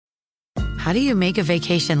how do you make a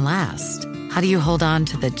vacation last? How do you hold on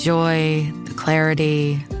to the joy, the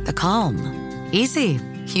clarity, the calm? Easy.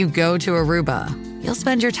 You go to Aruba. You'll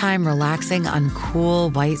spend your time relaxing on cool,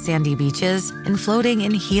 white, sandy beaches and floating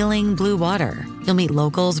in healing blue water. You'll meet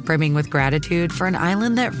locals brimming with gratitude for an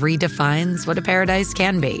island that redefines what a paradise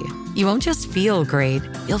can be. You won't just feel great,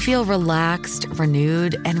 you'll feel relaxed,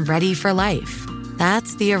 renewed, and ready for life.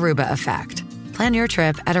 That's the Aruba effect. Plan your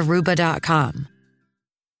trip at Aruba.com.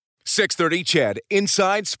 630 Ched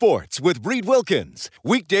Inside Sports with Reid Wilkins.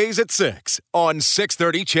 Weekdays at 6 on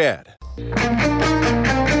 630 Ched.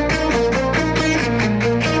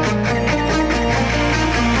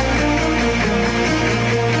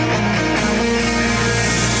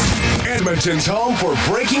 Edmonton's home for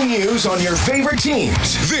breaking news on your favorite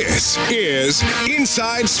teams. This is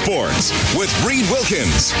Inside Sports with Reid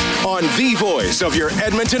Wilkins on the voice of your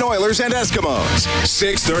Edmonton Oilers and Eskimos.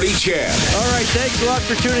 630 Ched. All right, thanks a lot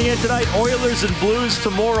for tuning in tonight. Oilers and Blues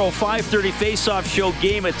tomorrow, 5:30 face-off show,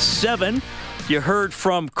 game at 7. You heard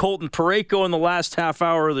from Colton Parayko in the last half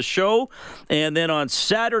hour of the show. And then on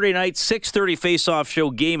Saturday night, 6:30 face-off show,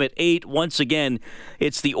 game at 8. Once again,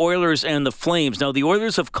 it's the Oilers and the Flames. Now, the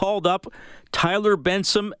Oilers have called up Tyler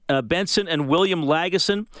Benson and William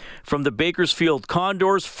Lagesson from the Bakersfield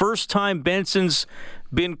Condors. First time Benson's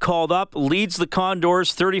been called up, leads the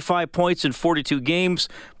Condors, 35 points in 42 games,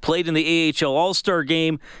 played in the AHL All-Star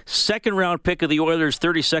game, second-round pick of the Oilers,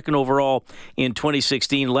 32nd overall in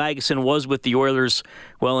 2016. Lagesson was with the Oilers,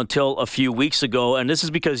 well, until a few weeks ago, and this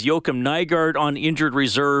is because Joakim Nygard on injured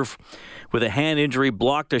reserve with a hand injury,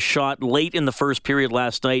 blocked a shot late in the first period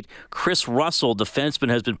last night. Chris Russell, defenseman,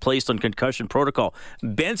 has been placed on concussion protocol.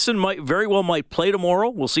 Benson might play tomorrow.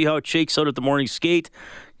 We'll see how it shakes out at the morning skate.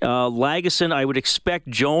 Lagesson, I would expect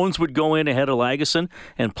Jones would go in ahead of Lagesson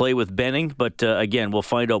and play with Benning, but again, we'll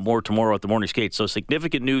find out more tomorrow at the morning skate. So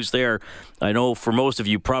significant news there. I know for most of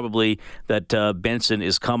you probably that Benson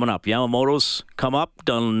is coming up. Yamamoto's come up,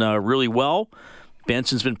 done really well.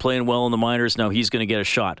 Benson's been playing well in the minors. Now he's going to get a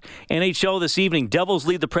shot. NHL this evening. Devils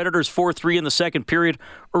lead the Predators 4-3 in the second period.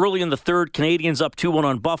 Early in the third, Canadians up 2-1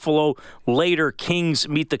 on Buffalo. Later, Kings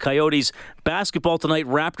meet the Coyotes. Basketball tonight,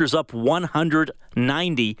 Raptors up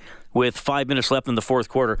 190 with 5 minutes left in the fourth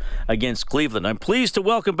quarter against Cleveland. I'm pleased to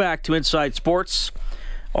welcome back to Inside Sports,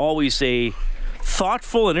 always a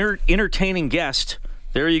thoughtful and entertaining guest.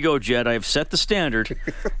 There you go, Jed. I've set the standard.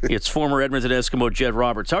 It's former Edmonton Eskimo Jed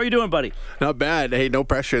Roberts. How are you doing, buddy? Not bad. Hey, no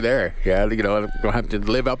pressure there. Yeah, don't have to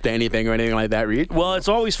live up to anything or anything like that, Reid. Well, it's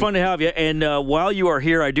always fun to have you. And while you are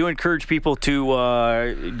here, I do encourage people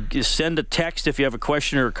to send a text if you have a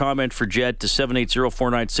question or a comment for Jed to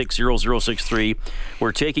 780-496-0063.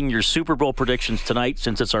 We're taking your Super Bowl predictions tonight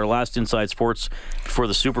since it's our last Inside Sports for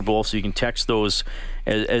the Super Bowl, so you can text those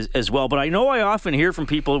as well. But I know I often hear from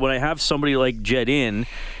people when I have somebody like Jed in,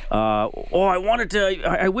 I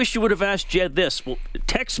wish you would have asked Jed this. Well,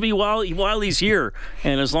 text me while he's here,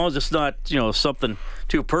 and as long as it's not something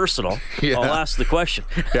too personal, I'll ask the question.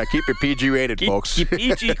 Yeah, keep it PG rated, folks. Keep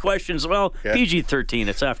PG questions. Well, yeah. PG-13.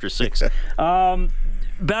 It's after 6.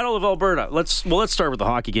 Battle of Alberta. Let's start with the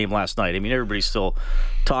hockey game last night. I mean, everybody's still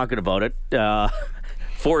talking about it. 4-3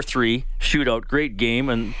 shootout, great game,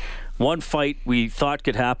 and one fight we thought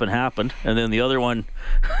could happen happened, and then the other one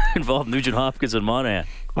involved Nugent Hopkins and Monahan.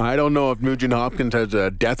 I don't know if Nugent Hopkins has a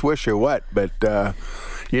death wish or what, but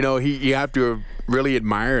you have to really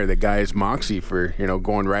admire the guy's moxie for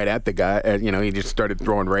going right at the guy. He just started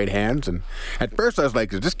throwing right hands, and at first I was like,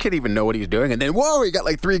 does this kid even know what he's doing? And then he got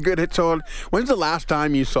like 3 good hits on. When's the last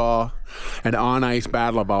time you saw an on-ice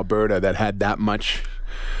Battle of Alberta that had that much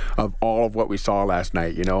of all of what we saw last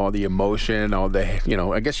night, all the emotion, all the,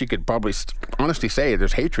 I guess you could probably honestly say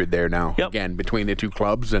there's hatred there now, again, between the two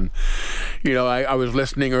clubs. And, I was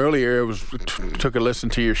listening earlier, took a listen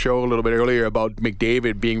to your show a little bit earlier about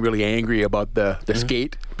McDavid being really angry about the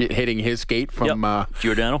skate, hitting his skate from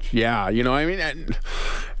Giordano. Yeah, and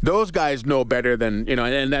those guys know better than,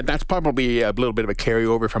 and that's probably a little bit of a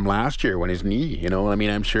carryover from last year when his knee,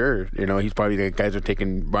 I'm sure, he's probably the guys are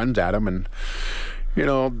taking runs at him, and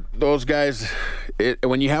those guys,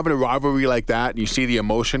 when you have a rivalry like that and you see the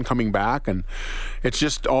emotion coming back, and it's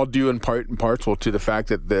just all due in part and parcel to the fact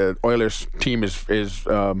that the Oilers team is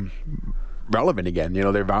relevant again.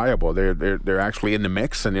 They're valuable. They're actually in the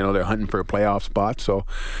mix, and they're hunting for a playoff spot. So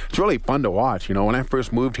it's really fun to watch. When I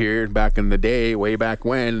first moved here back in the day, way back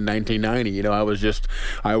when, in 1990,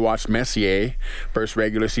 I watched Messier first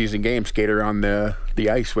regular season game skate around the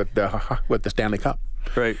ice with the Stanley Cup.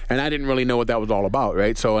 Right. And I didn't really know what that was all about,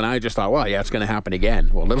 right? So, and I just thought, well, yeah, it's going to happen again.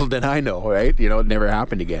 Well, little did I know, right? It never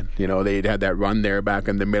happened again. They'd had that run there back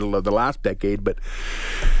in the middle of the last decade, but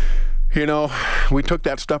You know, we took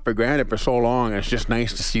that stuff for granted for so long. It's just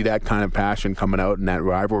nice to see that kind of passion coming out in that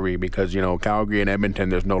rivalry because, you know, Calgary and Edmonton,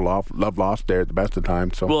 there's no love lost there at the best of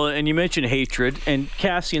times. So. Well, and you mentioned hatred, and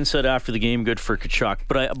Cassian said after the game, good for Tkachuk,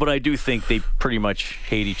 but I do think they pretty much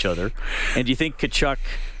hate each other. And do you think Tkachuk,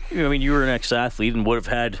 I mean, you were an ex-athlete and would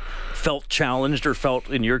have felt challenged or felt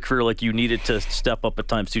in your career like you needed to step up at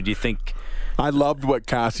times too? Do you think... I loved what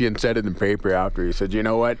Cassian said in the paper after. He said, you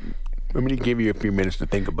know what? I'm going to give you a few minutes to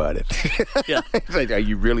think about it. Yeah. It's like, are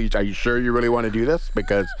you sure you really want to do this?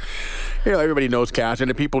 Because, you know, everybody knows Cassian,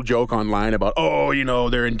 and people joke online about, oh, you know,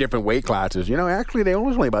 they're in different weight classes. You know, actually, they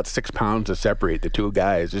only about 6 pounds to separate the two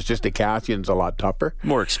guys. It's just that Cassian's a lot tougher.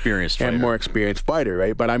 More experienced fighter. And more experienced fighter,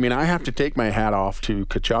 right? But, I mean, I have to take my hat off to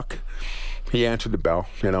Tkachuk. He answered the bell,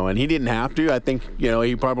 you know, and he didn't have to. I think, you know,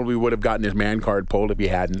 he probably would have gotten his man card pulled if he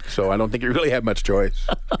hadn't. So I don't think he really had much choice.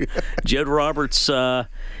 Jed Roberts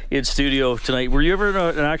in studio tonight. Were you ever in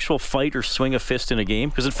an actual fight or swing a fist in a game?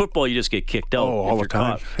 Because in football, you just get kicked out. Oh, all the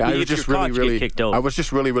time. I was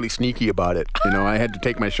just really sneaky about it. You know, I had to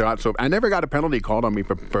take my shot. So I never got a penalty called on me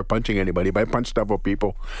for punching anybody, but I punched several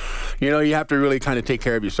people. You know, you have to really kind of take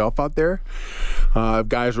care of yourself out there. If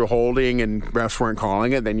guys were holding and refs weren't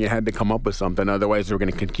calling it, then you had to come up with something. Otherwise, they were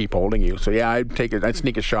going to keep holding you. So, yeah, I'd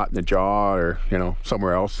sneak a shot in the jaw or, you know,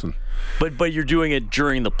 somewhere else. But you're doing it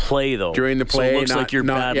during the play, though. During the play. So it looks like you're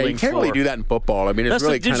battling. Yeah, you can't really do that in football. I mean, it's that's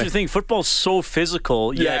really the interesting thing. Football's so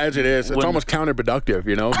physical. Yeah, as it is. It's almost counterproductive,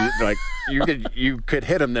 you know. Like, you could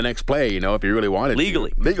hit him the next play, you know, if you really wanted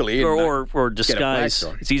legally. to. Legally. Or disguise.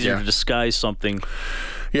 It's easier to disguise something.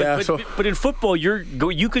 Yeah, but in football,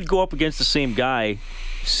 you could go up against the same guy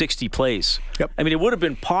 60 plays. Yep. I mean, it would have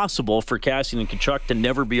been possible for Cassian and Tkachuk to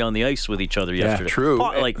never be on the ice with each other yesterday. Yeah,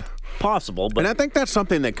 true. Possible. But and I think that's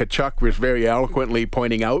something that Tkachuk was very eloquently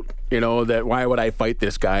pointing out, you know, that why would I fight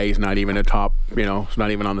this guy? He's not even a top, you know, he's not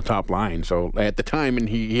even on the top line. So at the time, and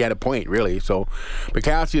he had a point, really. So, but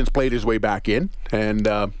Cassian's played his way back in, and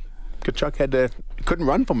Tkachuk couldn't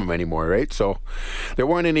run from him anymore, right? So there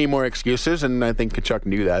weren't any more excuses, and I think Tkachuk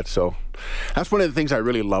knew that. So that's one of the things I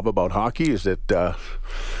really love about hockey is that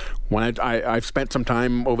when I've spent some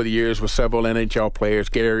time over the years with several NHL players,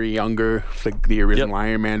 Gary Younger, the original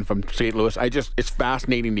Iron Man from St. Louis. It's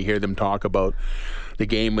fascinating to hear them talk about the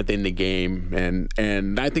game within the game,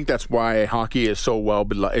 and I think that's why hockey is so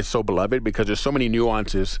beloved because there's so many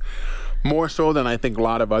nuances, more so than I think a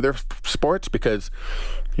lot of other sports because.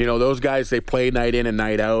 You know, those guys, they play night in and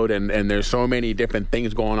night out, and there's so many different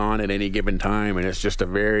things going on at any given time, and it's just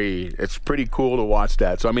it's pretty cool to watch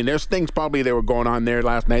that. So, I mean, there's things probably that were going on there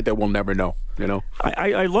last night that we'll never know, you know?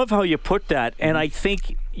 I love how you put that, and I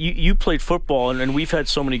think you played football, and we've had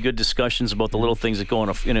so many good discussions about the little things that go on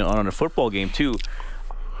on a football game, too.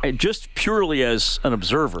 Just purely as an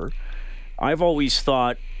observer, I've always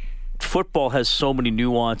thought football has so many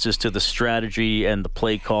nuances to the strategy and the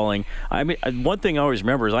play calling. I mean, one thing I always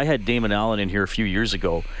remember is I had Damon Allen in here a few years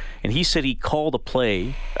ago, and he said he called a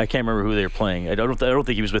play. I can't remember who they were playing. I don't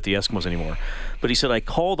think he was with the Eskimos anymore. But he said, I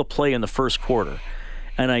called a play in the first quarter,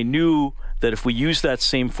 and I knew that if we used that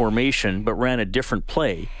same formation but ran a different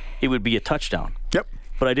play, it would be a touchdown. Yep.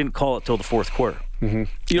 But I didn't call it till the fourth quarter. Mm-hmm.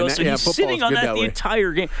 You know, so he's sitting on that the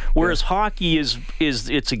entire game. Whereas hockey is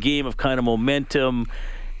it's a game of kind of momentum,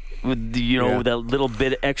 with that little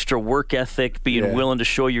bit extra work ethic, being willing to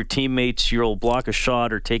show your teammates you'll block a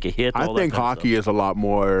shot or take a hit. I think hockey is a lot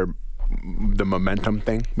more the momentum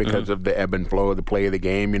thing because of the ebb and flow of the play of the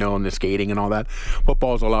game, you know, and the skating and all that.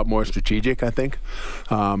 Football is a lot more strategic, I think.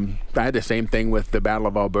 I had the same thing with the Battle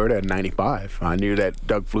of Alberta in '95. I knew that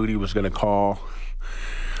Doug Flutie was going to call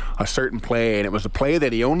a certain play, and it was a play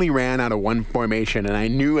that he only ran out of one formation, and I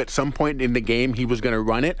knew at some point in the game he was going to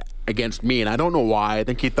run it against me, and I don't know why. I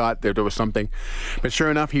think he thought that there was something, but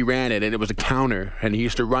sure enough, he ran it, and it was a counter, and he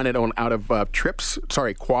used to run it out of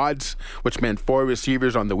quads, which meant 4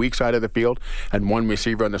 receivers on the weak side of the field and 1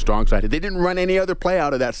 receiver on the strong side. They didn't run any other play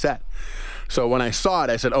out of that set. So when I saw it,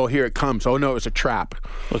 I said, oh, here it comes. Oh, no, it was a trap.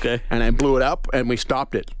 Okay. And I blew it up, and we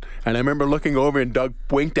stopped it. And I remember looking over, and Doug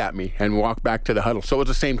winked at me and walked back to the huddle. So it was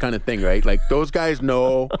the same kind of thing, right? Like, those guys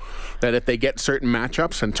know that if they get certain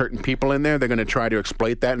matchups and certain people in there, they're going to try to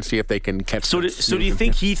exploit that and see if they can catch So do you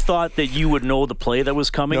think he thought that you would know the play that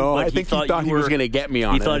was coming? No, I think he thought he was going to get me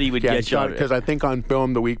on it. He thought he would get you on it. Because I think on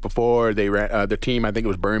film the week before, they ran, the team, I think it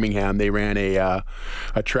was Birmingham, they ran a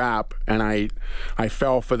trap, and I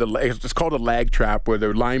fell for it's called a lag trap, where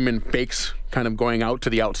the lineman fakes kind of going out to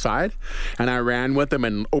the outside, and I ran with him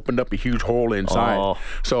and opened up a huge hole inside. Oh.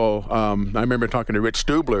 So I remember talking to Rich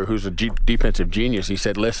Stubler, who's a defensive genius. He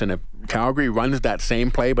said, listen, if Calgary runs that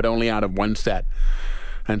same play but only out of one set,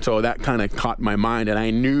 And so that kind of caught my mind, and I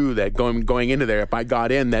knew that going into there, if I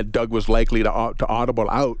got in, that Doug was likely to audible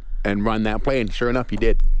out and run that play, and sure enough, he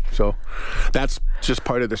did. So that's just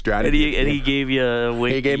part of the strategy. And he gave you a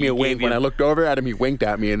wink. He gave me a wink. When I looked over at him, he winked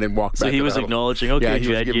at me and then walked back. So he was acknowledging, okay, yeah, he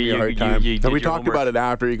was giving me a hard time. And we talked about it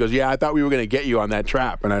after. He goes, yeah, I thought we were going to get you on that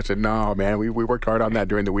trap. And I said, no, man, we worked hard on that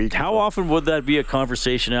during the week. How often would that be a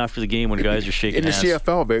conversation after the game when guys are shaking hands? In the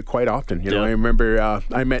CFL, quite often. You know, I remember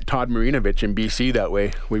I met Todd Marinovich in BC that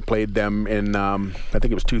way. We played them in, I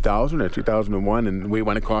think it was 2000 or 2001, and we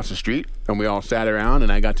went across the street, and we all sat around,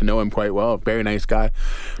 and I got to know him quite well. Very nice guy.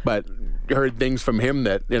 But heard things from him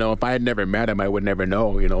that, you know, if I had never met him, I would never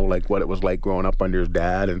know, you know, like what it was like growing up under his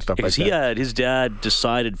dad and stuff like that. His dad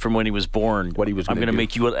decided from when he was born what he was. I'm going to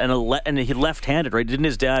make you and he left-handed, right? Didn't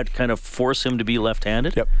his dad kind of force him to be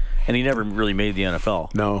left-handed? Yep. And he never really made the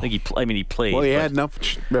NFL. No. I think he played. Well, he had enough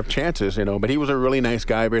chances, you know, but he was a really nice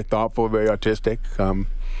guy, very thoughtful, very artistic.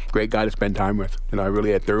 Great guy to spend time with. You know, I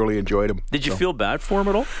really thoroughly enjoyed him. Did you feel bad for him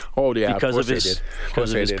at all? Oh, yeah. Because of his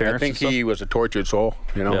parents? I think he was a tortured soul,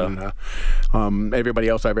 you know. Yeah. And everybody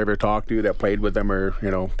else I've ever talked to that played with him or,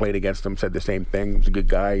 you know, played against him said the same thing. He was a good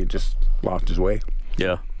guy. He just lost his way.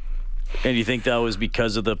 Yeah. And you think that was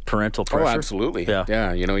because of the parental pressure? Oh, absolutely.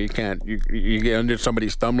 Yeah. You know, you can't, you get under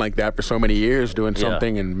somebody's thumb like that for so many years doing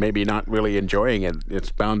something and maybe not really enjoying it.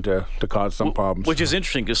 It's bound to cause some problems. Which is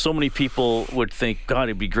interesting because so many people would think, God,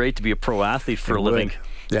 it'd be great to be a pro athlete for a living.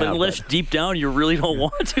 Yeah, but unless deep down you really don't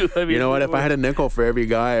want to. I mean, you know what? If I had a nickel for every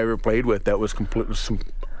guy I ever played with that was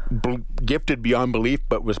gifted beyond belief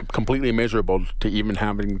but was completely miserable to even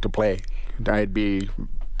having to play, I'd be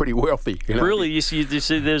pretty wealthy. You know? Really? You see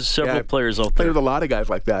there's several players out there. I played with a lot of guys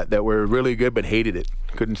like that were really good but hated it,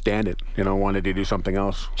 couldn't stand it, you know, wanted to do something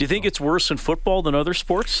else. Do you think it's worse in football than other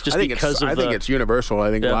sports? I think it's universal. I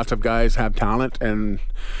think lots of guys have talent and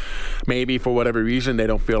maybe for whatever reason they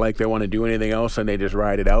don't feel like they want to do anything else and they just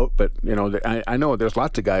ride it out. But, you know, I know there's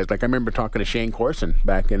lots of guys. Like I remember talking to Shane Corson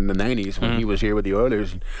back in the 90s when he was here with the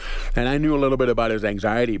Oilers. And I knew a little bit about his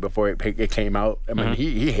anxiety before it came out. I mean,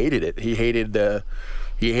 he hated it. He hated the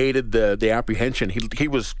apprehension. He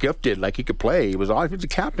was gifted, like he could play. He was a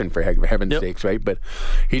captain for heaven's sakes, right? But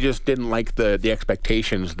he just didn't like the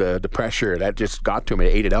expectations, the pressure that just got to him.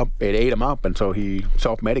 It ate him up, and so he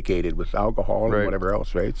self-medicated with alcohol and whatever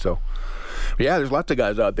else, right? So, yeah, there's lots of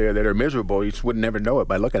guys out there that are miserable. You just would never know it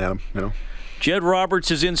by looking at them, you know. Jed Roberts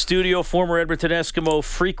is in studio, former Edmonton Eskimo,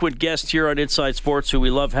 frequent guest here on Inside Sports, who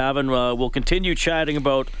we love having. We'll continue chatting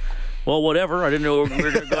about, well, whatever. I didn't know we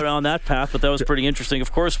were going to go down that path, but that was pretty interesting.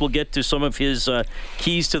 Of course, we'll get to some of his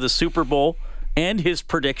keys to the Super Bowl and his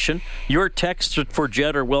prediction. Your texts for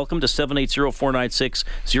Jed are welcome to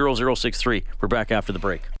 780-496-0063. We're back after the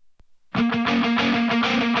break.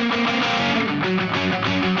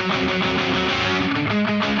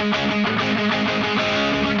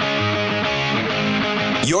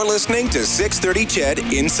 You're listening to 630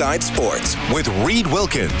 Ched Inside Sports with Reid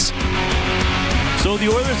Wilkins. So the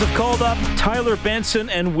Oilers have called up Tyler Benson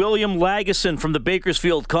and William Lagesson from the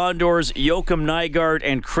Bakersfield Condors. Joachim Nygard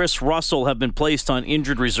and Chris Russell have been placed on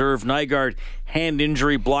injured reserve. Nygard, hand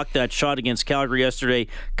injury, blocked that shot against Calgary yesterday.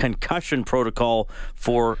 Concussion protocol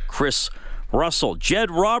for Chris Russell.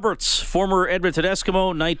 Jed Roberts, former Edmonton Eskimo,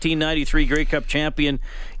 1993 Grey Cup champion,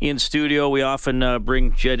 in studio. We often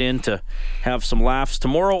bring Jed in to have some laughs.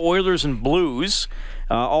 Tomorrow, Oilers and Blues.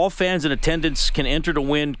 All fans in attendance can enter to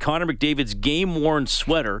win Connor McDavid's game-worn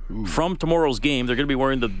sweater from tomorrow's game. They're going to be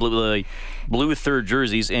wearing the blue third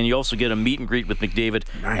jerseys, and you also get a meet and greet with McDavid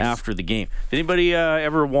after the game. Did anybody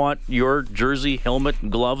ever want your jersey, helmet,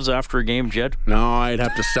 and gloves after a game, Jed? No, I'd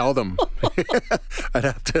have to sell them. I'd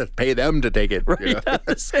have to pay them to take it. Right, you know?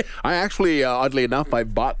 I actually, oddly enough, I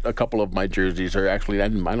bought a couple of my jerseys, or actually, I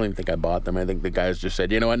don't even think I bought them. I think the guys just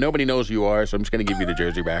said, you know what, nobody knows who you are, so I'm just going to give you the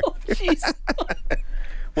jersey back. Oh, jeez.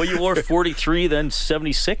 Well, you wore 43, then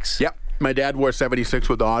 76? Yep. My dad wore 76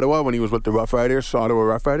 with Ottawa when he was with the Ottawa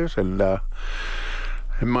Rough Riders. And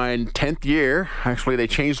in my 10th year, actually, they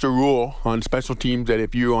changed the rule on special teams that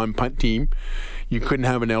if you were on punt team, you couldn't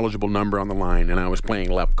have an eligible number on the line. And I was playing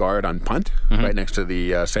left guard on punt, right next to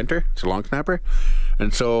the center. It's a long snapper.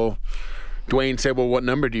 And so Dwayne said, well, what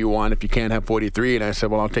number do you want if you can't have 43? And I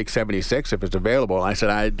said, well, I'll take 76 if it's available. I said,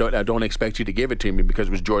 I don't expect you to give it to me because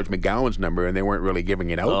it was George McGowan's number and they weren't really giving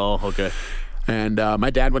it out. Oh, okay. And my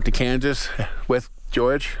dad went to Kansas with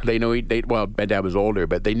George. My dad was older,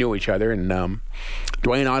 but they knew each other. And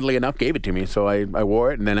Dwayne, oddly enough, gave it to me. So I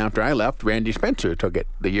wore it. And then after I left, Randy Spencer took it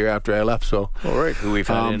the year after I left. So, all right, who we've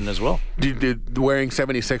had in as well. Wearing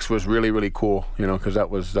 76 was really, really cool, you know, because that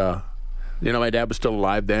was... my dad was still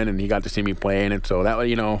alive then, and he got to see me playing, and so that,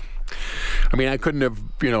 you know, I mean, I couldn't have,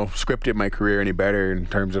 scripted my career any better in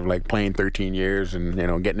terms of like playing 13 years and,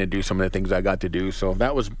 getting to do some of the things I got to do. So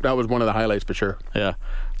that was one of the highlights for sure. Yeah.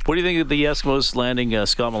 What do you think of the Eskimos landing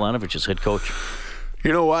Scott Milanovic as head coach?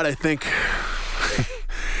 You know what? I think...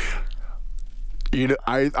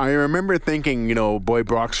 I remember thinking, boy,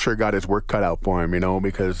 Brock's sure got his work cut out for him,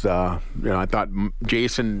 because, I thought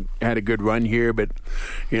Jason had a good run here, but,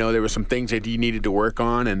 there were some things that he needed to work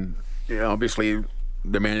on, and, obviously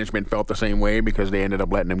the management felt the same way because they ended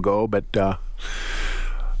up letting him go, but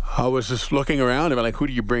I was just looking around and I'm like, who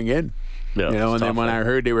do you bring in? Yeah, and then when I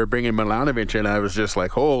heard they were bringing Milanovic in, I was just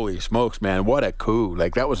like, holy smokes, man, what a coup.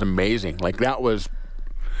 Like, that was amazing. Like, that was...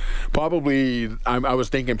 Probably, I was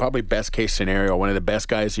thinking probably best case scenario, one of the best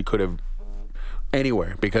guys he could have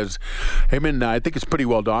anywhere, because him and I think it's pretty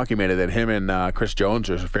well documented that him and Chris Jones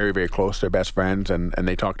are very, very close. They're best friends, and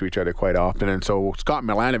they talk to each other quite often. And so Scott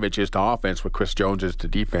Milanovic is to offense what Chris Jones is to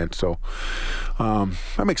defense. So I'm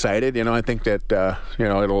excited. I think that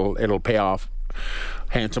it'll pay off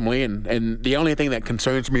handsomely, and the only thing that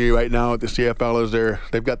concerns me right now at the CFL is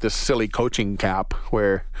they've got this silly coaching cap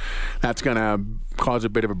where that's going to cause a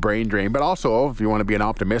bit of a brain drain. But also, if you want to be an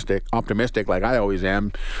optimistic like I always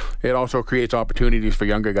am, it also creates opportunities for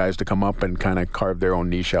younger guys to come up and kind of carve their own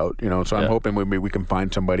niche out. So I'm hoping we can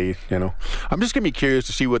find somebody. I'm just going to be curious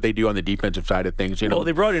to see what they do on the defensive side of things. Well,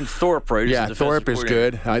 they brought in Thorpe, right? Yeah, Thorpe is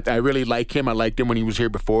good. I really like him. I liked him when he was here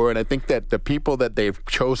before, and I think that the people that they've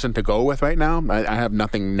chosen to go with right now, I have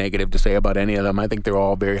nothing negative to say about any of them. I think they're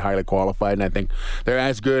all very highly qualified, and I think they're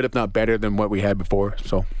as good, if not better, than what we had before.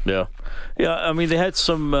 So yeah. I mean, they had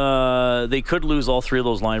some. They could lose all three of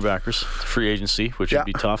those linebackers to free agency, which would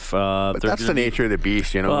be tough. But that's the nature of the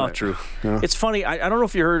beast, Well, true. It's funny. I don't know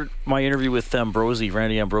if you heard my interview with Randy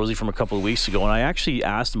Ambrosi from a couple of weeks ago, and I actually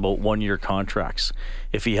asked him about one-year contracts.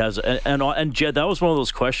 If he has, and Jed, that was one of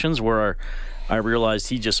those questions where I realized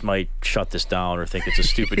he just might shut this down or think it's a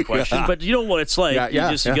stupid question. But you know what it's like. You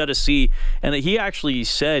got to see. And he actually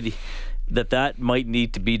said that might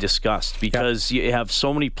need to be discussed because you have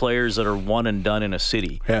so many players that are one and done in a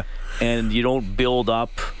city. Yeah. And you don't build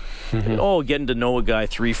up getting to know a guy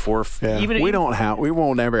 3, 4. We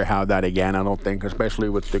won't ever have that again, I don't think, especially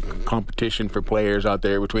with the competition for players out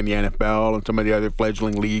there between the NFL and some of the other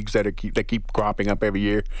fledgling leagues that keep cropping up every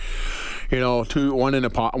year. One in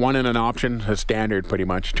an option is standard pretty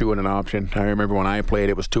much. 2 in an option. I remember when I played,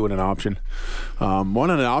 it was 2 in an option. 1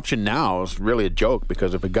 in an option now is really a joke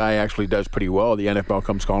because if a guy actually does pretty well, the NFL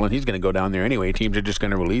comes calling, he's going to go down there anyway. Teams are just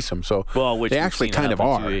going to release him. So they actually kind of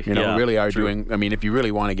are. Really are doing. I mean, if you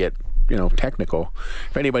really want to get technical,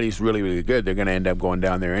 if anybody's really, really good, they're going to end up going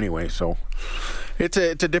down there anyway. So it's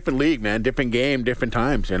a different league, man, different game, different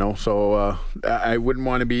times, so I wouldn't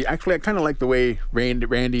want to be. Actually, I kind of like the way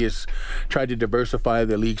Randy has tried to diversify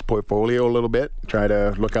the league's portfolio a little bit, try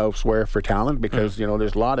to look elsewhere for talent because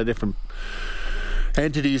there's a lot of different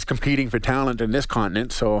entities competing for talent in this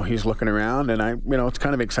continent, so he's looking around, and it's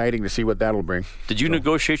kind of exciting to see what that'll bring. Did you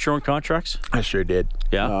negotiate your own contracts? I sure did.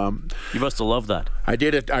 Yeah, you must have loved that. I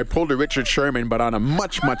did it. I pulled a Richard Sherman, but on a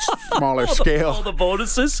much, much smaller scale. All the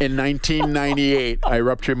bonuses? In 1998, I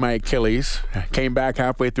ruptured my Achilles, came back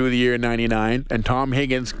halfway through the year in 99, and Tom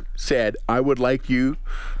Higgins said, I would like you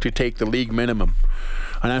to take the league minimum.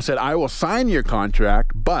 And I said, I will sign your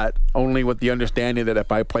contract, but only with the understanding that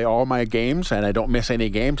if I play all my games and I don't miss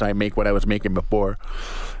any games, I make what I was making before.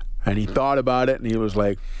 And he thought about it, and he was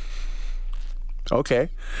like, okay.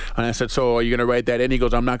 And I said, so are you going to write that in? He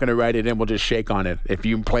goes, I'm not going to write it in. We'll just shake on it. If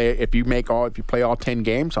you play all 10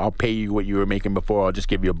 games, I'll pay you what you were making before. I'll just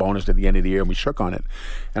give you a bonus at the end of the year. And we shook on it.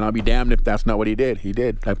 And I'll be damned if that's not what he did. He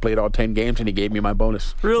did. I played all 10 games, and he gave me my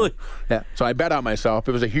bonus. Really? Yeah. So I bet on myself.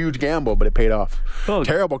 It was a huge gamble, but it paid off. Oh.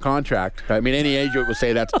 Terrible contract. I mean, any agent would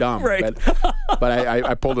say that's dumb. Right. But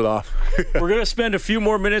I pulled it off. We're going to spend a few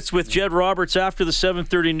more minutes with Jed Roberts after the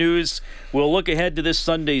 7:30 news. We'll look ahead to this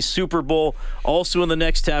Sunday's Super Bowl. Also in the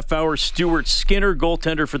next half hour, Stuart Skinner,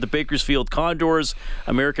 goaltender for the Bakersfield Condors,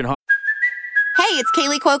 American Hockey. Hey, it's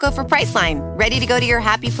Kaylee Cuoco for Priceline. Ready to go to your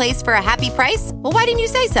happy place for a happy price? Well, why didn't you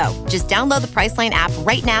say so? Just download the Priceline app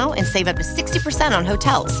right now and save up to 60% on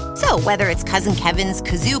hotels. So whether it's Cousin Kevin's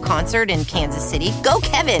Kazoo Concert in Kansas City, go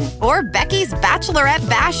Kevin, or Becky's Bachelorette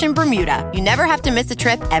Bash in Bermuda, you never have to miss a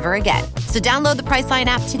trip ever again. So download the Priceline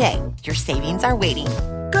app today. Your savings are waiting.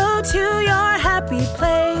 Go to your happy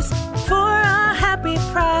place for a happy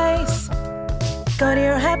price. Go to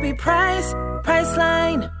your happy price,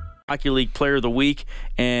 Priceline. Hockey League Player of the Week,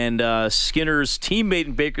 and Skinner's teammate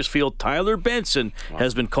in Bakersfield, Tyler Benson,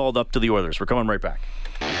 has been called up to the Oilers. We're coming right back.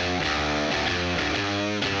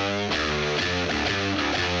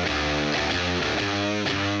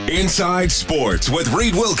 Inside Sports with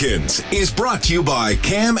Reid Wilkins is brought to you by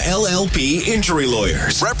CAM LLP Injury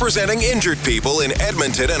Lawyers, representing injured people in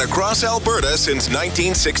Edmonton and across Alberta since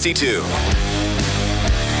 1962.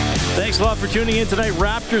 Thanks a lot for tuning in tonight.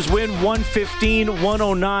 Raptors win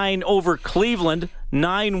 115-109 over Cleveland.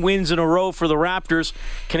 9 wins in a row for the Raptors.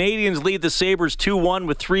 Canadians lead the Sabres 2-1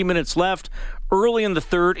 with 3 minutes left. Early in the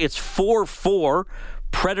third, it's 4-4.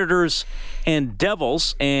 Predators and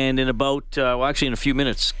Devils. And in about, in a few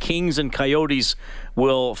minutes, Kings and Coyotes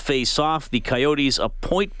will face off. The Coyotes a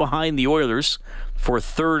point behind the Oilers for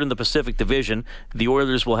third in the Pacific Division. The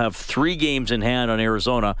Oilers will have 3 games in hand on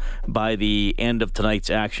Arizona by the end of tonight's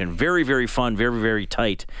action. Very, very fun, very, very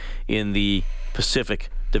tight in the Pacific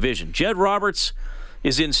Division. Jed Roberts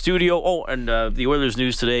is in studio. Oh, and the Oilers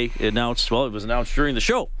news today it was announced during the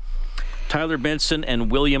show. Tyler Benson and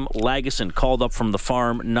William Lagesson called up from the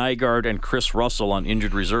farm. Nygaard and Chris Russell on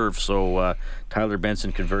injured reserve. So Tyler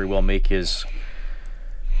Benson could very well make his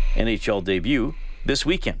NHL debut this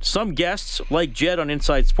weekend. Some guests, like Jed on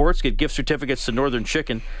Inside Sports, get gift certificates to Northern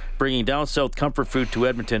Chicken, bringing down south comfort food to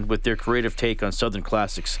Edmonton with their creative take on Southern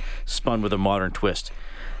classics spun with a modern twist.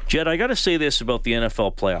 Jed, I got to say this about the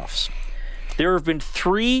NFL playoffs. There have been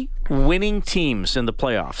 3 winning teams in the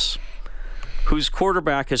playoffs whose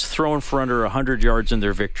quarterback has thrown for under 100 yards in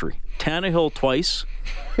their victory. Tannehill twice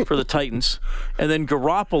for the Titans, and then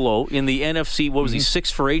Garoppolo in the NFC, what was he,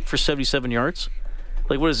 6 for 8 for 77 yards?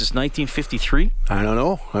 Like, what is this, 1953? I don't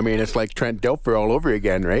know. I mean, it's like Trent Dilfer all over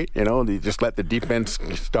again, right? You know, they just let the defense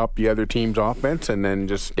stop the other team's offense and then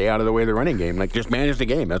just stay out of the way of the running game. Like, just manage the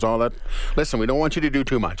game. That's all that. Listen, we don't want you to do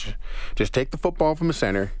too much. Just take the football from the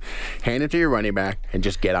center, hand it to your running back, and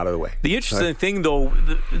just get out of the way. The interesting thing, though,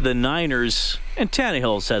 the Niners, and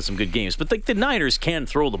Tannehill's had some good games, but the Niners can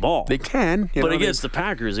throw the ball. They can. But against the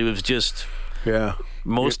Packers, it was just... Yeah.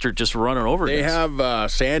 Mostert just running over. They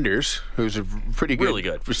have Sanders, who's a pretty good, really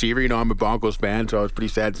good receiver. You know, I'm a Broncos fan, so I was pretty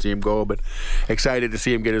sad to see him go, but excited to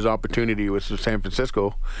see him get his opportunity with San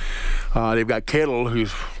Francisco. They've got Kittle,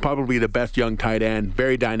 who's probably the best young tight end.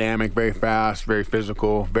 Very dynamic, very fast, very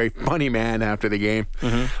physical, very funny man after the game.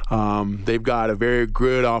 Mm-hmm. They've got a very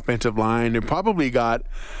good offensive line. They've probably got...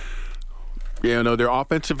 You know, their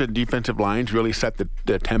offensive and defensive lines really set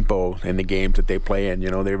the tempo in the games that they play in.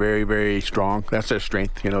 You know, they're very, very strong. That's their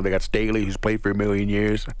strength. You know, they got Staley, who's played for a million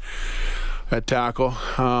years at tackle.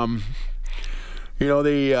 You know,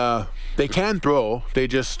 they can throw.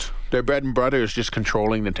 Their bread and butter is just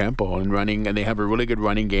controlling the tempo and running, and they have a really good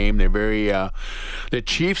running game. They're very the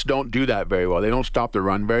Chiefs don't do that very well. They don't stop the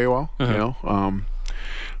run very well, you know.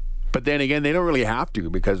 But then again, they don't really have to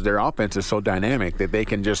because their offense is so dynamic that they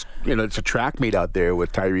can just, you know, it's a track meet out there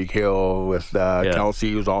with Tyreek Hill, with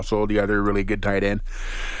Kelsey, who's also the other really good tight end.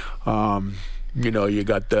 You know, you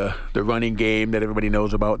got the running game that everybody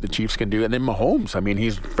knows about, the Chiefs can do. And then Mahomes, I mean,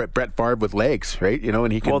 he's Brett Favre with legs, right? You know,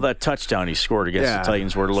 and he can... Well, that touchdown he scored against the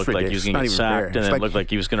Titans where it looked like he was going to get sacked and then it looked like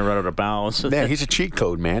he was going to run out of bounds. Yeah, he's a cheat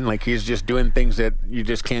code, man. Like, he's just doing things that you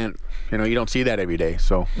just can't, you know, you don't see that every day.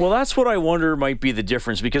 So, well, that's what I wonder might be the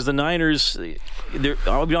difference because the Niners,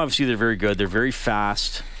 obviously they're very good. They're very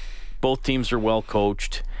fast. Both teams are well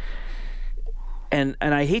coached. And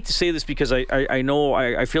I hate to say this because I know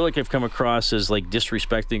I feel like I've come across as like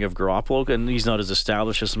disrespecting of Garoppolo, and he's not as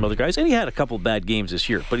established as some other guys. And he had a couple bad games this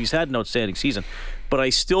year, but he's had an outstanding season. But I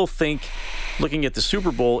still think, looking at the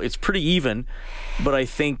Super Bowl, it's pretty even. But I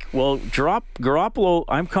think, well, Garoppolo,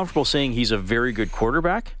 I'm comfortable saying he's a very good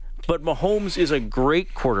quarterback. But Mahomes is a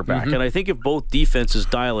great quarterback. Mm-hmm. And I think if both defenses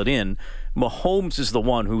dial it in, Mahomes is the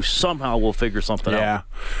one who somehow will figure something out. Yeah.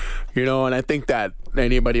 You know, and I think that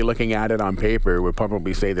anybody looking at it on paper would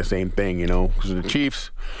probably say the same thing, you know, because the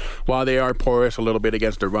Chiefs, while they are porous a little bit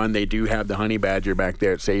against the run, they do have the honey badger back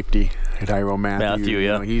there at safety, Tyrone Matthew.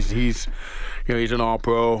 Yeah. You know, he's an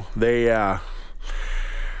all-pro. They,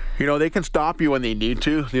 you know, they can stop you when they need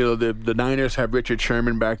to. You know, the Niners have Richard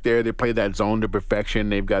Sherman back there. They play that zone to perfection.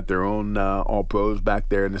 They've got their own all-pros back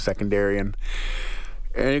there in the secondary, and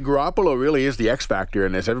Garoppolo really is the X factor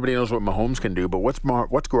in this. Everybody knows what Mahomes can do, but what's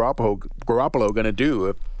Garoppolo going to do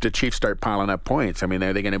if the Chiefs start piling up points? I mean,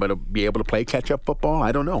 are they going to be able to play catch-up football?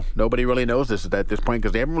 I don't know. Nobody really knows this at this point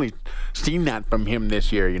because they haven't really seen that from him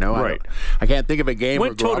this year, you know? Right. I can't think of a game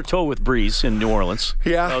went toe-to-toe with Breeze in New Orleans.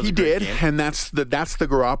 Yeah, he did, and that's the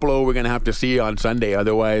Garoppolo we're going to have to see on Sunday.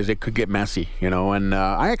 Otherwise, it could get messy, you know? And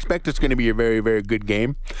I expect it's going to be a very, very good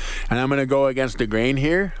game. And I'm going to go against the grain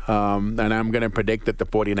here, and I'm going to predict that the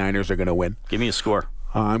 49ers are going to win. Give me a score.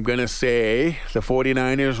 I'm going to say the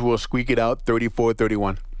 49ers will squeak it out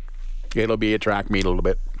 34-31. It'll be a track meet a little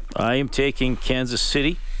bit. I am taking Kansas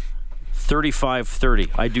City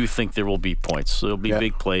 35-30. I do think there will be points. There'll be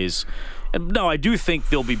big plays. And no, I do think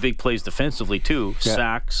there'll be big plays defensively too,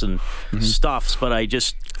 sacks and stuffs, but I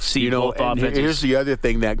just see both offenses. Here's the other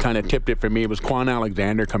thing that kind of tipped it for me was Quan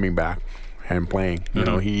Alexander coming back and playing. You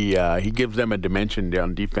know, he gives them a dimension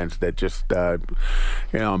on defense that just, on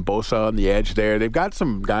Bosa on the edge there. They've got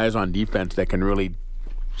some guys on defense that can really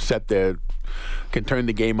can turn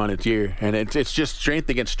the game on its ear. And it's just strength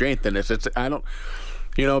against strength. And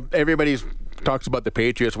everybody's talks about the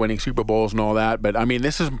Patriots winning Super Bowls and all that, but I mean,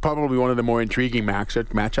 this is probably one of the more intriguing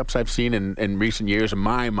matchups I've seen in recent years, in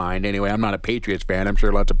my mind anyway. I'm not a Patriots fan. I'm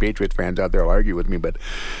sure lots of Patriots fans out there will argue with me, but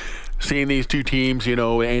seeing these two teams,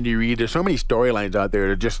 Andy Reid, there's so many storylines out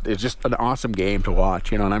there. It's just an awesome game to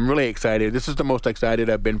watch, and I'm really excited. This is the most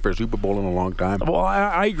excited I've been for a Super Bowl in a long time. Well,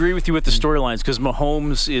 I agree with you with the storylines because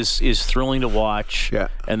Mahomes is thrilling to watch. Yeah.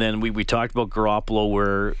 And then we talked about Garoppolo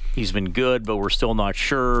where he's been good, but we're still not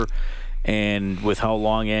sure. And with how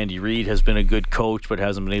long Andy Reid has been a good coach but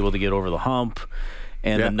hasn't been able to get over the hump.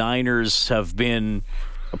 And the Niners have been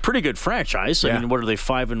a pretty good franchise. I mean, what are they,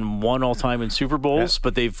 5-1 all time in Super Bowls?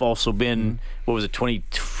 But they've also been,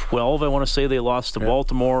 2012, I want to say they lost to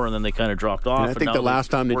Baltimore, and then they kind of dropped off. And I think the last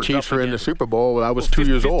time the Chiefs were in the Super Bowl, I was 2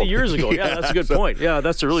 years old. 50 years ago. Yeah, that's a good point. Yeah,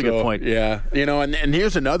 that's a really good point. Yeah. And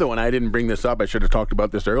here's another one. I didn't bring this up. I should have talked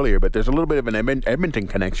about this earlier, but there's a little bit of an Edmonton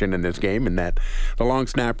connection in this game in that the long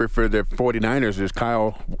snapper for the 49ers is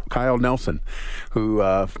Kyle Nelson, who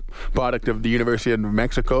product of the University of New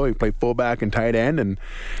Mexico. He played fullback and tight end, and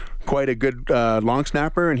quite a good long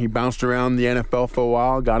snapper, and he bounced around the NFL for a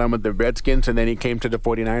while, got on with the Redskins, and then he came to the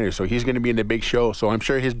 49ers. So he's going to be in the big show. So I'm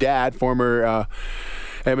sure his dad, former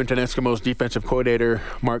Edmonton Eskimos defensive coordinator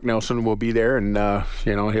Mark Nelson, will be there, and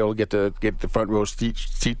he'll get the front row seat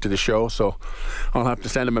to the show. So I'll have to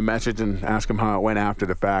send him a message and ask him how it went after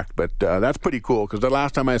the fact. But that's pretty cool because the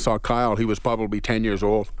last time I saw Kyle, he was probably 10 years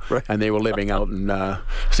old, and they were living out in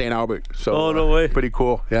St. Albert. So no way. Pretty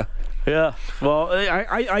cool, yeah. Yeah, well,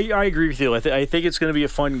 I agree with you. I think it's going to be a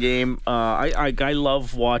fun game. I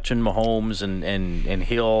love watching Mahomes and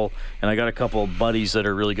Hill, and I got a couple of buddies that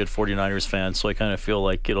are really good 49ers fans, so I kind of feel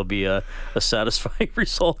like it'll be a satisfying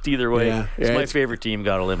result either way. Yeah, my favorite team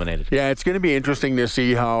got eliminated. Yeah, it's going to be interesting to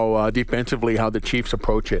see how defensively how the Chiefs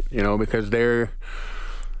approach it, because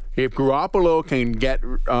if Garoppolo can get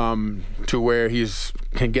to where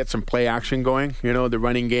can get some play action going, the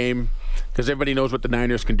running game, because everybody knows what the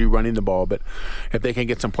Niners can do running the ball, but if they can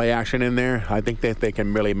get some play action in there, I think that they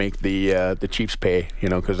can really make the Chiefs pay,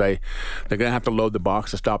 because they're going to have to load the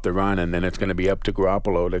box to stop the run, and then it's going to be up to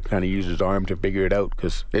Garoppolo to kind of use his arm to figure it out,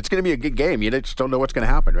 because it's going to be a good game. You just don't know what's going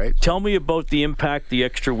to happen, right? Tell me about the impact the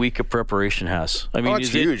extra week of preparation has. I mean,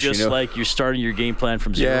 is huge, it just like you're starting your game plan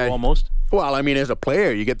from zero almost? Well, I mean, as a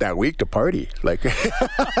player, you get that week to party. Like, as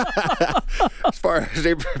far as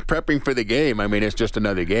they're prepping for the game, I mean, it's just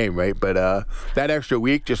another game, right? But that extra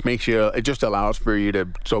week just it just allows for you to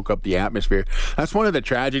soak up the atmosphere. That's one of the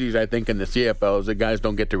tragedies, I think, in the CFL is that guys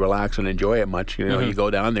don't get to relax and enjoy it much. You go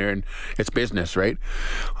down there and it's business, right?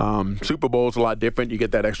 Super Bowl's a lot different. You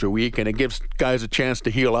get that extra week, and it gives guys a chance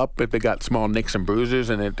to heal up if they got small nicks and bruises,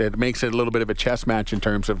 and it makes it a little bit of a chess match in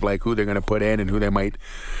terms of like who they're going to put in and who they might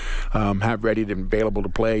have ready and available to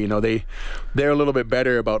play. They're a little bit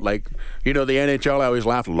better about the NHL. I always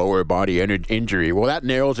laugh lower body injury. Well, that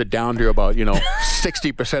narrows it down to about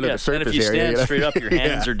 60% of the surface area. And if you stand straight up, your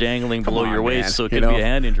hands are dangling below your waist, so it could be a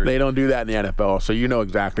hand injury. They don't do that in the NFL, so you know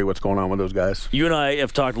exactly what's going on with those guys. You and I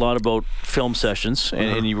have talked a lot about film sessions,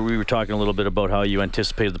 and we were talking a little bit about how you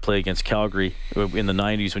anticipated the play against Calgary in the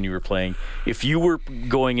 90s when you were playing. If you were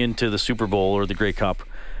going into the Super Bowl or the Grey Cup,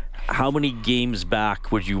 how many games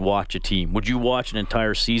back would you watch a team? Would you watch an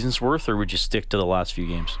entire season's worth, or would you stick to the last few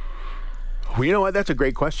games? Well, you know what? That's a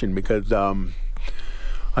great question because I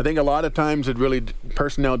think a lot of times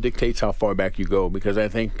personnel dictates how far back you go, because I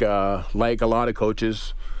think like a lot of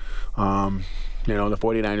coaches, the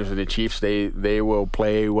 49ers and the Chiefs, they will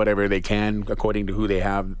play whatever they can according to who they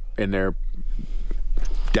have in their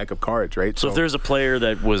deck of cards, right? So if there's a player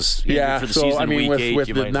that was for the season week 8, with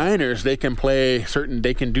the Niners, they can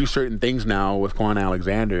do certain things now with Quan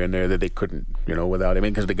Alexander in there that they couldn't, without him.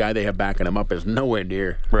 Because the guy they have backing him up is nowhere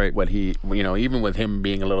near what he, even with him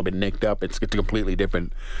being a little bit nicked up, it's completely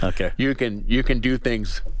different. Okay. You can do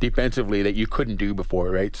things defensively that you couldn't do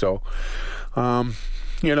before, right? So,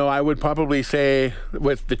 I would probably say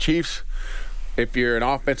with the Chiefs, if you're an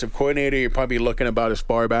offensive coordinator, you're probably looking about as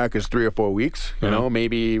far back as 3 or 4 weeks.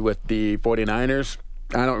 Maybe with the 49ers,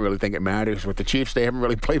 I don't really think it matters. With the Chiefs, they haven't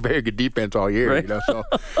really played very good defense all year. Right. So,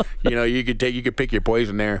 you could pick your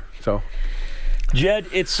poison there. So. Jed,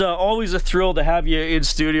 it's always a thrill to have you in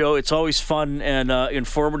studio. It's always fun and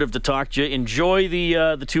informative to talk to you. Enjoy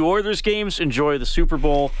the two Oilers games. Enjoy the Super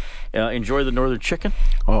Bowl. Enjoy the Northern Chicken.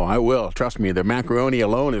 Oh, I will. Trust me, the macaroni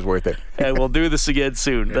alone is worth it. And we'll do this again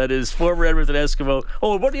soon. That is former Edmonton Eskimo.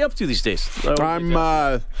 Oh, what are you up to these days? I'm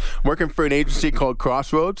working for an agency called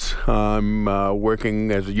Crossroads. I'm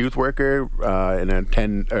working as a youth worker in a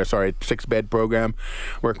 6-bed program.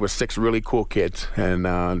 Work with 6 really cool kids, and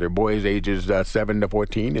they're boys ages 7 to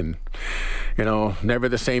 14, and never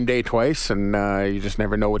the same day twice, and you just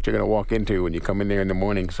never know what you're going to walk into when you come in there in the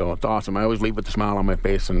morning. So it's awesome. I always leave with a smile on my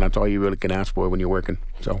face, and that's all you really can ask for when you're working.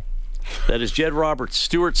 So that is Jed Roberts,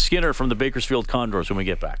 Stuart Skinner from the Bakersfield Condors when we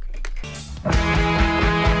get back.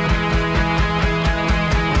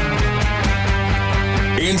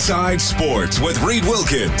 Inside Sports with Reid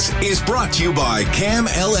Wilkins is brought to you by CAM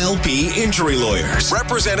LLP Injury Lawyers,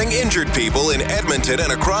 representing injured people in Edmonton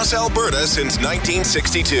and across Alberta since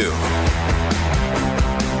 1962.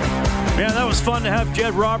 Man, that was fun to have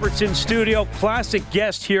Jed Roberts in studio. Classic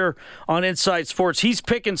guest here on Inside Sports. He's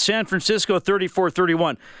picking San Francisco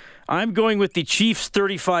 34-31. I'm going with the Chiefs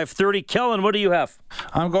 35-30. Kellen, what do you have?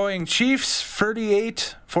 I'm going Chiefs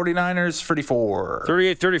 38, 49ers 34.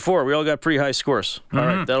 38-34. We all got pretty high scores. All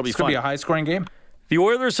right, that'll be fun. It's going to be a high-scoring game. The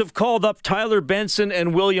Oilers have called up Tyler Benson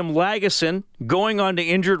and William Lagesson, going on to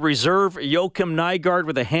injured reserve. Joakim Nygard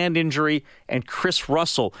with a hand injury, and Chris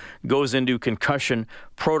Russell goes into concussion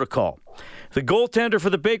protocol. The goaltender for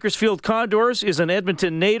the Bakersfield Condors is an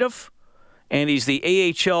Edmonton native, and he's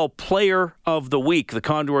the AHL Player of the Week. The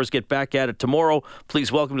Condors get back at it tomorrow.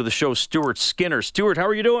 Please welcome to the show Stuart Skinner. Stuart, how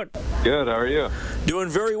are you doing? Good. How are you? Doing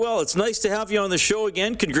very well. It's nice to have you on the show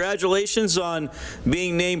again. Congratulations on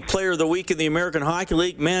being named Player of the Week in the American Hockey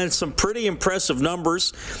League. Man, it's some pretty impressive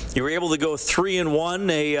numbers. You were able to go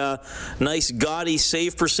 3-1, a nice gaudy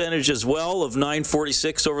save percentage as well of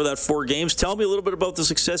 .946 over that 4 games. Tell me a little bit about the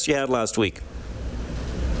success you had last week.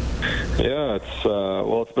 Yeah, it's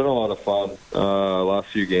been a lot of fun. Last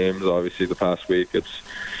few games, obviously the past week, it's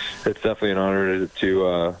definitely an honor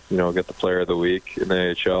to get the Player of the Week in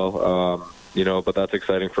the AHL. But that's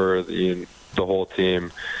exciting for the whole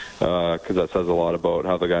team because that says a lot about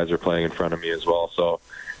how the guys are playing in front of me as well. So,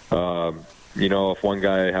 if one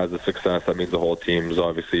guy has a success, that means the whole team is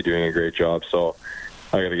obviously doing a great job. So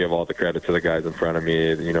I got to give all the credit to the guys in front of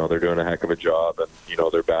me. They're doing a heck of a job, and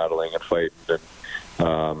they're battling and fighting. And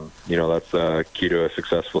that's key to a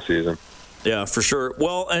successful season. Yeah, for sure.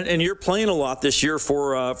 Well, and you're playing a lot this year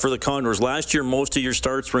for the Condors. Last year, most of your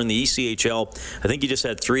starts were in the ECHL. I think you just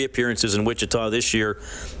had 3 appearances in Wichita this year,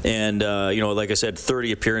 and like I said,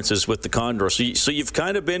 30 appearances with the Condors. So you've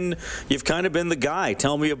kind of been the guy.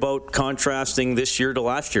 Tell me about contrasting this year to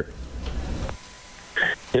last year.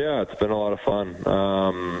 Yeah, it's been a lot of fun.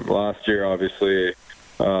 Last year, obviously.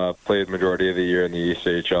 Played majority of the year in the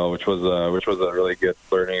ECHL, which was a really good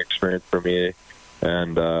learning experience for me,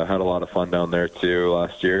 and had a lot of fun down there too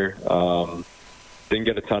last year. Didn't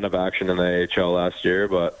get a ton of action in the AHL last year,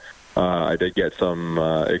 but I did get some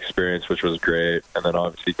experience, which was great. And then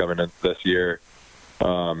obviously coming into this year,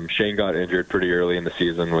 Shane got injured pretty early in the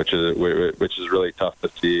season, which is really tough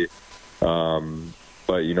to see.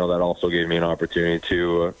 But that also gave me an opportunity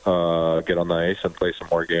to get on the ice and play some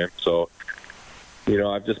more games. So.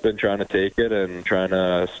 I've just been trying to take it and trying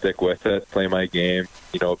to stick with it, play my game,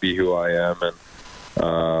 be who I am, and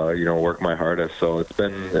work my hardest. So it's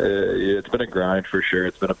been a grind for sure.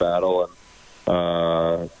 It's been a battle, and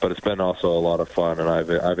but it's been also a lot of fun, and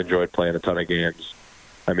I've enjoyed playing a ton of games.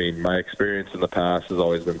 I mean, my experience in the past has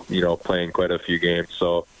always been playing quite a few games.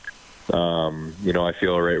 So I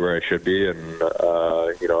feel right where I should be, and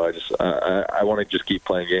I want to just keep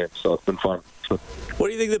playing games. So it's been fun. What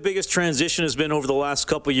do you think the biggest transition has been over the last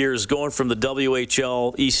couple of years, going from the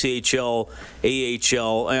WHL, ECHL,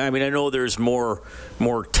 AHL? I mean, I know there's more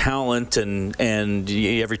talent, and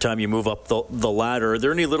every time you move up the ladder, are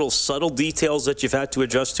there any little subtle details that you've had to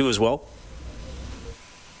adjust to as well?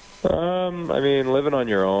 I mean, living on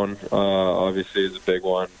your own obviously is a big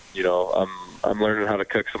one. I'm learning how to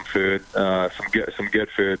cook some food, some good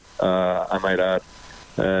food, I might add,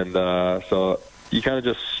 and so. You kind of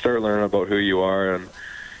just start learning about who you are, and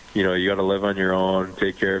you got to live on your own,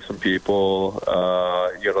 take care of some people.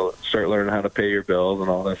 You got to start learning how to pay your bills and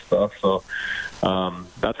all this stuff. So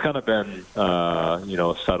that's kind of been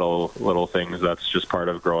subtle little things. That's just part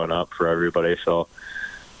of growing up for everybody. So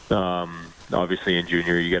obviously in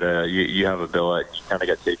junior, you have a billet, you kind of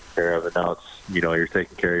get taken care of, and now it's you're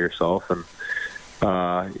taking care of yourself, and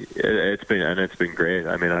it's been great.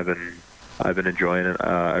 I mean, I've been enjoying it,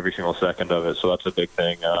 every single second of it, so that's a big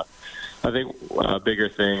thing. I think a bigger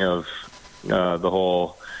thing of the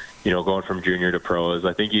whole, going from junior to pro is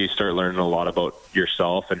I think you start learning a lot about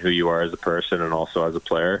yourself and who you are as a person and also as a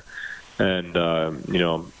player. And,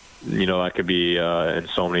 that could be in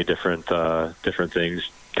so many different things.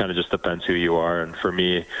 Kind of just depends who you are. And for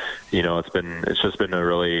me, it's just been a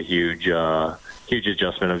really huge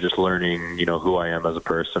adjustment of just learning, who I am as a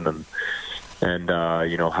person and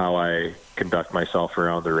how I conduct myself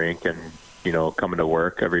around the rink and, coming to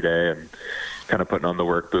work every day and kind of putting on the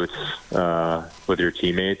work boots with your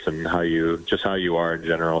teammates and how you are in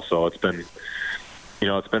general. So it's been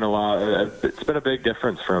a big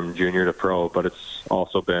difference from junior to pro, but it's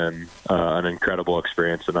also been an incredible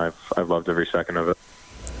experience, and I've loved every second of it.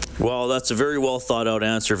 Well, that's a very well thought out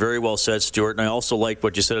answer. Very well said, Stuart. And I also like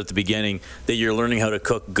what you said at the beginning, that you're learning how to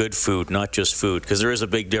cook good food, not just food, because there is a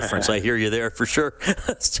big difference. I hear you there for sure.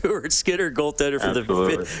 Stuart Skinner, goaltender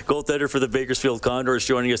for the Bakersfield Condors,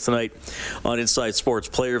 joining us tonight on Inside Sports,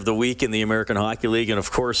 Player of the Week in the American Hockey League, and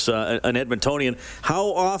of course an Edmontonian.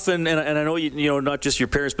 How often, and I know you not just your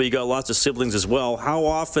parents, but you got lots of siblings as well. How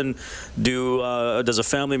often does a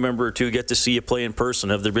family member or two get to see you play in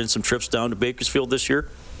person? Have there been some trips down to Bakersfield this year?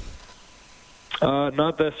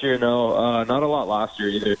 Not this year, no. Not a lot last year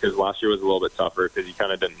either, because last year was a little bit tougher because you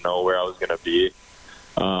kind of didn't know where I was going to be.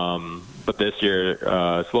 But this year, it's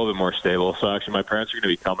a little bit more stable. So actually, my parents are going to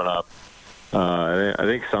be coming up, I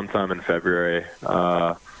think sometime in February.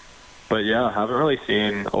 But yeah, I haven't really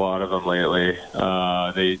seen a lot of them lately.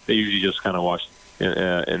 They usually just kind of watch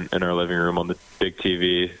in our living room on the big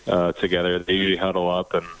TV together. They usually huddle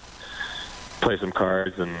up and play some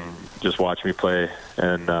cards and just watch me play,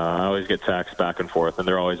 and I always get texts back and forth, and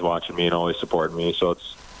they're always watching me and always supporting me, so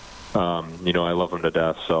it's I love them to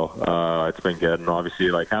death, so it's been good. And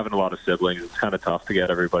obviously, like, having a lot of siblings, it's kind of tough to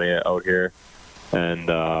get everybody out here, and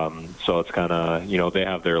so it's kind of, they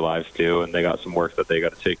have their lives too, and they got some work that they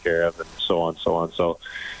got to take care of, and so on. So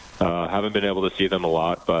haven't been able to see them a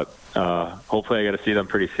lot, but hopefully I get to see them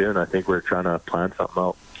pretty soon. I think we're trying to plan something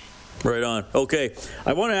out. Right on. Okay.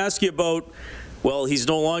 I want to ask you about, well, he's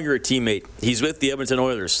no longer a teammate. He's with the Edmonton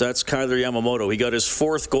Oilers. That's Kailer Yamamoto. He got his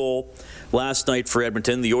 4th goal last night for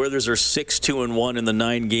Edmonton. The Oilers are 6-2-1 in the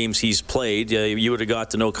 9 games he's played. You would have got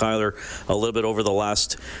to know Kailer a little bit over the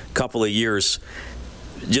last couple of years.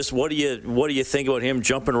 Just what do you think about him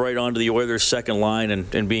jumping right onto the Oilers' second line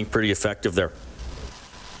and being pretty effective there?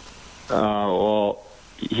 Well,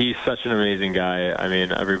 he's such an amazing guy. I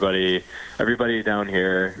mean, everybody down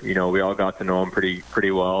here, we all got to know him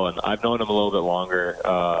pretty well, and I've known him a little bit longer.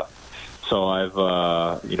 So I've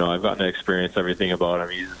gotten to experience everything about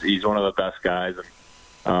him. He's one of the best guys,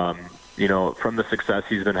 and from the success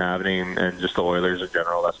he's been having, and just the Oilers in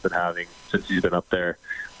general that's been having since he's been up there.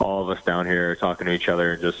 All of us down here talking to each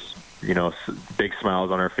other, and just big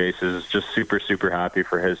smiles on our faces, just super, super happy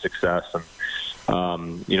for his success. And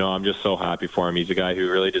I'm just so happy for him. He's a guy who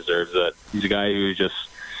really deserves it. He's a guy who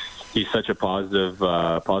he's such a positive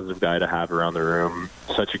guy to have around the room.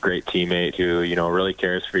 Such a great teammate who, really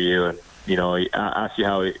cares for you, and, he asks you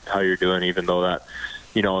how you're doing, even though that,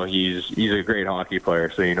 he's a great hockey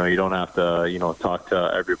player. So, you don't have to, talk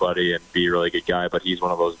to everybody and be a really good guy, but he's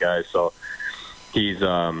one of those guys. So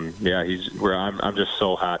I'm just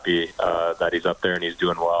so happy that he's up there and he's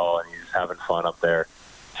doing well and he's having fun up there.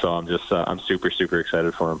 So I'm super, super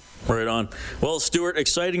excited for him. Right on. Well, Stuart,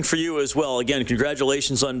 exciting for you as well. Again,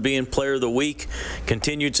 congratulations on being Player of the Week.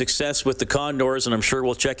 Continued success with the Condors, and I'm sure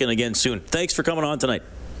we'll check in again soon. Thanks for coming on tonight.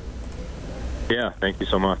 Yeah, thank you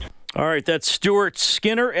so much. All right, that's Stuart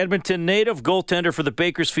Skinner, Edmonton native, goaltender for the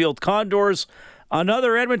Bakersfield Condors.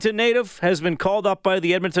 Another Edmonton native has been called up by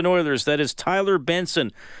the Edmonton Oilers. That is Tyler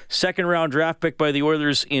Benson, second-round draft pick by the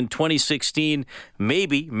Oilers in 2016.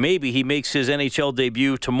 Maybe he makes his NHL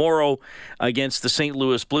debut tomorrow against the St.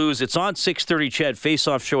 Louis Blues. It's on 6:30, Ched.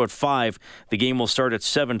 Face-off show at 5. The game will start at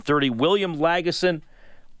 7:30. William Lagesson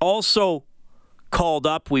also called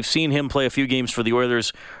up. We've seen him play a few games for the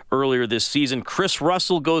Oilers earlier this season. Chris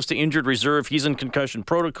Russell goes to injured reserve. He's in concussion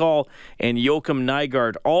protocol. And Joachim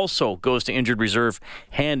Nygard also goes to injured reserve.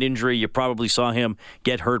 Hand injury. You probably saw him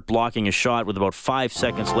get hurt blocking a shot with about 5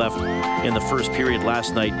 seconds left in the first period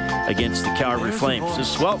last night against the Calgary Flames.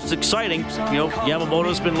 It's exciting.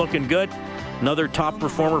 Yamamoto's been looking good. Another top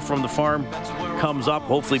performer from the farm comes up.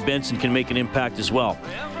 Hopefully Benson can make an impact as well.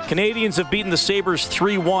 Canadians have beaten the Sabres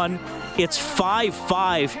 3-1. It's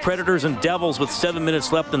 5-5 Predators and Devils with 7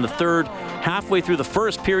 minutes left in the third. Halfway through the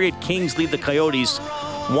first period, Kings lead the Coyotes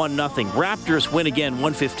 1-0. Raptors win again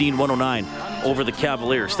 115-109 over the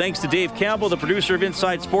Cavaliers. Thanks to Dave Campbell, the producer of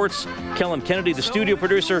Inside Sports, Kellen Kennedy, the studio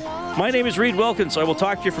producer. My name is Reid Wilkins. I will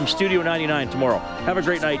talk to you from Studio 99 tomorrow. Have a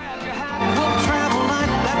great night. We'll travel like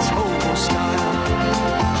that's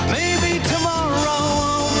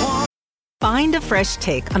Find a fresh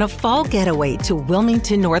take on a fall getaway to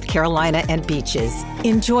Wilmington, North Carolina and beaches.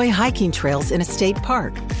 Enjoy hiking trails in a state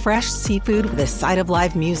park, fresh seafood with a side of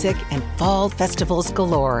live music, and fall festivals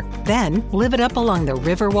galore. Then live it up along the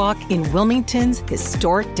Riverwalk in Wilmington's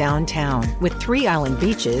historic downtown. With 3 island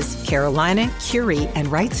beaches, Carolina, Curie, and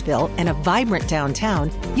Wrightsville, and a vibrant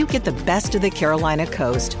downtown, you get the best of the Carolina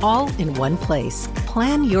coast all in one place.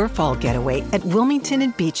 Plan your fall getaway at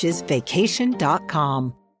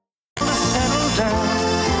WilmingtonandBeachesVacation.com. Settle down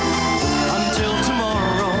until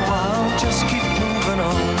tomorrow. I'll just keep moving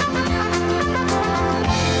on.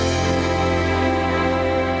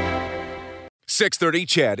 .630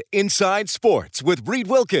 CHED Inside Sports with Reid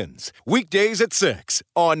Wilkins. Weekdays at 6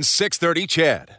 on 630 CHED.